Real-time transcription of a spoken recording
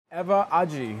Eva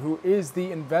Agi, who is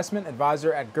the investment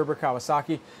advisor at Gerber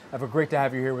Kawasaki. Eva, great to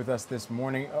have you here with us this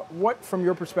morning. What, from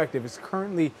your perspective, is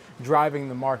currently driving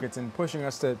the markets and pushing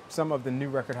us to some of the new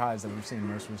record highs that we've seen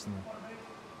most recently?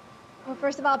 Well,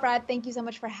 first of all, Brad, thank you so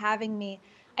much for having me.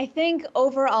 I think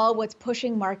overall what's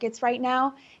pushing markets right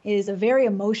now is a very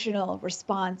emotional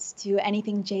response to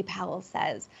anything Jay Powell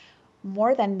says.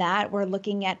 More than that, we're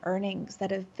looking at earnings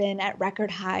that have been at record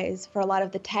highs for a lot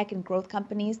of the tech and growth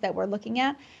companies that we're looking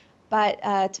at. But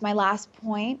to my last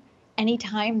point,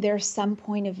 anytime there's some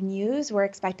point of news, we're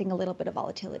expecting a little bit of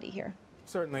volatility here.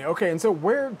 Certainly. Okay, and so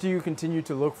where do you continue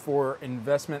to look for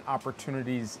investment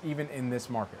opportunities even in this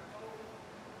market?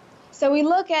 So we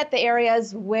look at the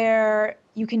areas where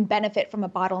you can benefit from a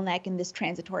bottleneck in this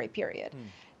transitory period.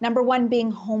 Number one being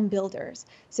home builders.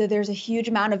 So there's a huge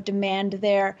amount of demand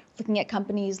there, looking at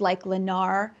companies like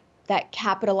Lennar that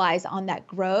capitalize on that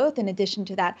growth. In addition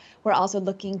to that, we're also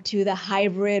looking to the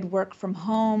hybrid work from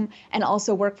home and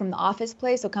also work from the office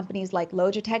place. So companies like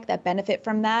Logitech that benefit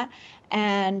from that.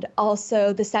 And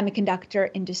also the semiconductor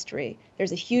industry.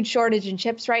 There's a huge shortage in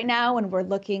chips right now, and we're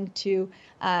looking to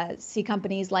see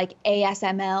companies like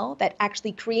ASML that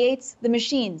actually creates the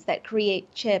machines that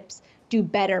create chips do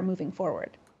better moving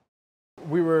forward.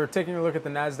 We were taking a look at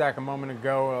the NASDAQ a moment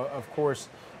ago. Of course,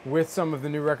 with some of the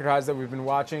new record highs that we've been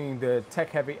watching, the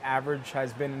tech-heavy average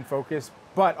has been in focus,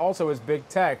 but also as big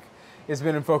tech has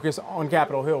been in focus on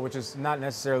Capitol Hill, which is not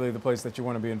necessarily the place that you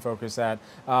want to be in focus at.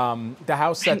 The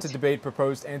House set to debate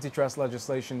proposed antitrust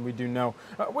legislation, we do know.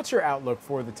 What's your outlook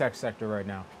for the tech sector right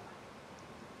now?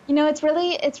 You know, it's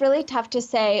really tough to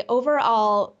say.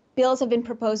 Overall, bills have been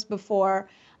proposed before.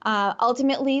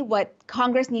 Ultimately, what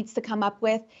Congress needs to come up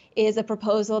with is a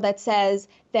proposal that says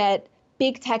that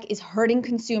big tech is hurting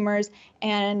consumers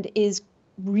and is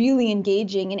really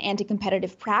engaging in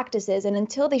anti-competitive practices. And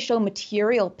until they show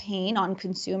material pain on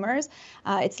consumers,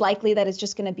 it's likely that it's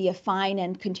just going to be a fine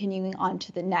and continuing on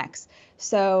to the next.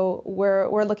 So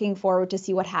we're looking forward to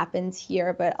see what happens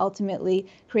here. But ultimately,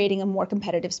 creating a more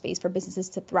competitive space for businesses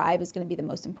to thrive is going to be the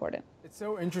most important. It's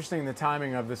so interesting, the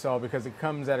timing of this all, because it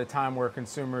comes at a time where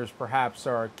consumers perhaps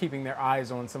are keeping their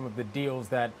eyes on some of the deals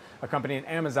that a company in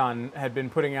Amazon had been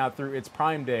putting out through its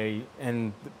Prime Day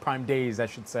and Prime Days, I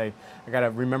should say. I got to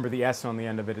remember the S on the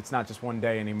end of it. It's not just one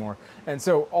day anymore. And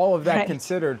so all of that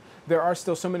considered, there are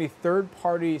still so many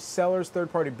third-party sellers,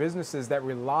 third-party businesses that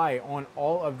rely on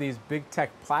all of these big tech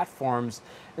platforms.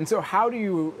 And so how do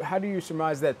you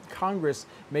surmise that Congress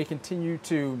may continue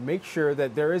to make sure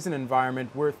that there is an environment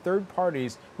where third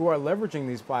parties who are leveraging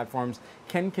these platforms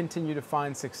can continue to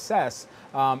find success?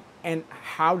 And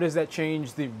how does that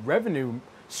change the revenue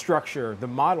structure, the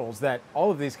models that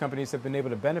all of these companies have been able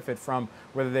to benefit from,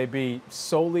 whether they be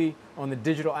solely on the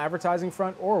digital advertising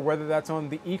front or whether that's on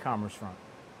the e-commerce front?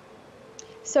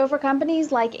 So for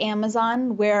companies like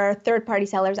Amazon, where third-party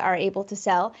sellers are able to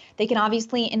sell, they can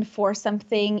obviously enforce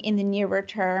something in the nearer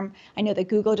term. I know that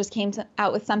Google just came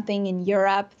out with something in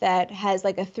Europe that has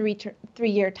like a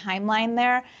three-year timeline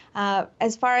there.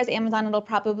 As far as Amazon, it'll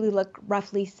probably look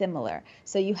roughly similar.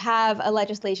 So you have a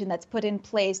legislation that's put in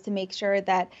place to make sure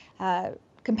that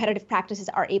competitive practices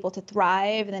are able to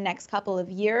thrive in the next couple of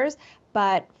years.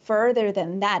 But further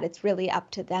than that, it's really up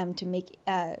to them to make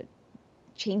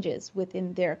changes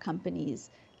within their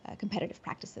company's competitive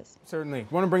practices. Certainly.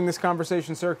 Want to bring this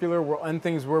conversation circular. We'll end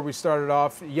things where we started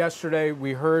off. Yesterday,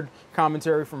 we heard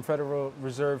commentary from Federal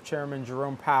Reserve Chairman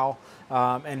Jerome Powell,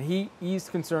 and he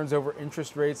eased concerns over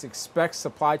interest rates, expects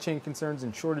supply chain concerns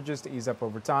and shortages to ease up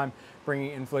over time,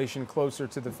 bringing inflation closer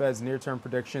to the Fed's near-term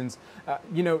predictions.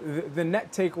 The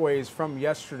net takeaways from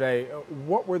yesterday,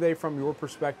 what were they from your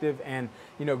perspective? And,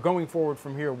 going forward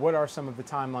from here, what are some of the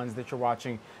timelines that you're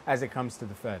watching as it comes to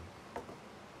the Fed?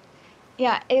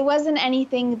 Yeah, it wasn't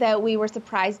anything that we were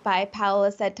surprised by. Powell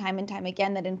has said time and time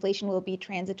again that inflation will be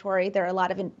transitory. There are a lot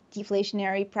of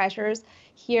deflationary pressures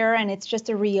here, and it's just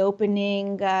a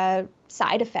reopening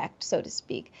side effect, so to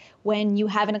speak. When you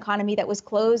have an economy that was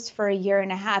closed for a year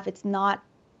and a half, it's not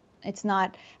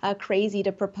crazy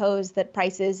to propose that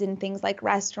prices in things like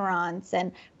restaurants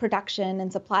and production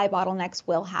and supply bottlenecks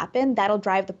will happen. That'll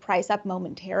drive the price up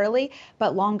momentarily,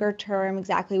 but longer term,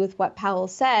 exactly with what Powell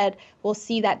said, we'll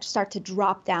see that start to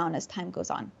drop down as time goes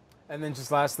on. And then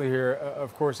just lastly here,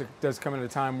 of course, it does come at a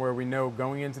time where we know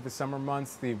going into the summer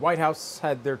months, the White House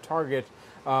had their target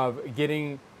of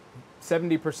getting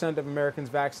 70% of Americans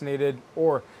vaccinated,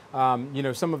 or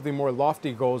some of the more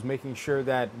lofty goals, making sure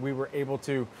that we were able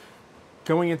to,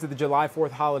 going into the July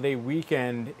 4th holiday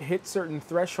weekend, hit certain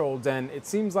thresholds. And it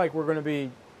seems like we're going to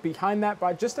be behind that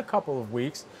by just a couple of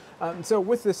weeks. So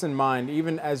with this in mind,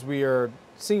 even as we are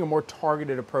seeing a more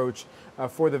targeted approach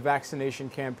for the vaccination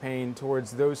campaign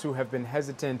towards those who have been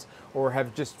hesitant or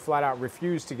have just flat out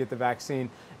refused to get the vaccine.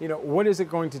 What is it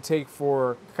going to take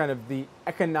for kind of the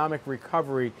economic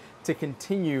recovery to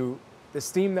continue the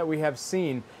steam that we have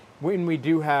seen when we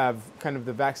do have kind of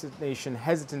the vaccination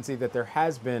hesitancy that there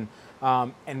has been,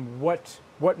 and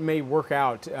what may work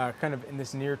out kind of in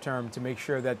this near term to make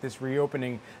sure that this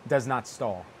reopening does not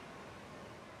stall?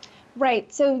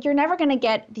 Right. So you're never going to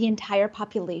get the entire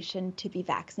population to be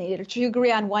vaccinated or to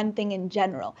agree on one thing in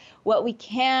general. What we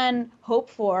can hope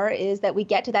for is that we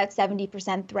get to that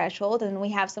 70% threshold and we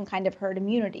have some kind of herd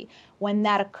immunity. When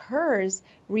that occurs,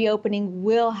 reopening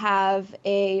will have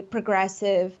a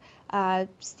progressive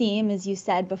steam, as you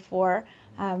said before.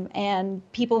 And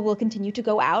people will continue to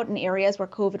go out in areas where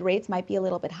COVID rates might be a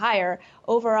little bit higher.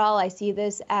 Overall, I see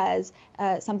this as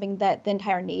something that the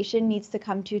entire nation needs to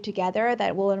come to together,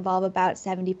 that will involve about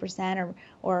 70%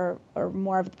 or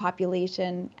more of the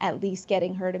population at least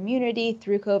getting herd immunity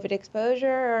through COVID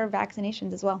exposure or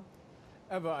vaccinations as well.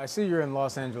 Eva, I see you're in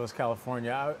Los Angeles,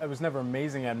 California. I was never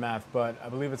amazing at math, but I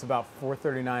believe it's about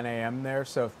 4:39 a.m. there.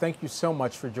 So thank you so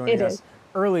much for joining us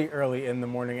early in the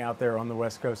morning out there on the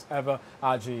West Coast. Eva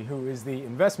Agi, who is the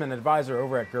investment advisor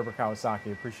over at Gerber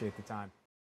Kawasaki. Appreciate the time.